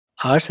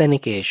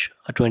Sainikhesh,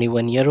 a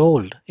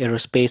 21-year-old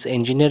aerospace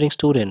engineering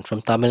student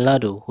from Tamil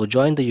Nadu who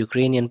joined the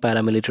Ukrainian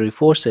paramilitary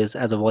forces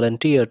as a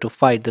volunteer to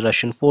fight the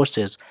Russian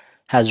forces,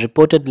 has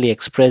reportedly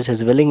expressed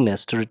his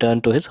willingness to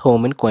return to his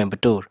home in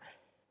Coimbatore.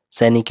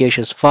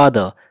 Sainikesh's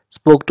father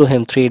spoke to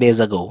him 3 days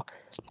ago,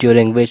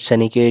 during which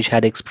Sainikesh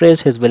had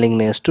expressed his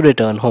willingness to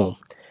return home.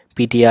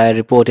 PTI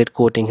reported,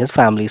 quoting his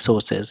family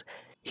sources.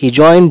 He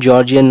joined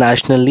Georgian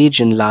National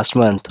Legion last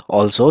month.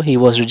 Also, he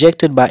was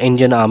rejected by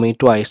Indian Army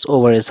twice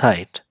over his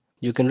height.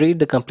 You can read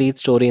the complete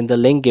story in the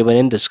link given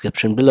in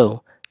description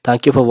below.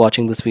 Thank you for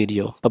watching this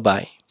video. Bye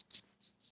bye.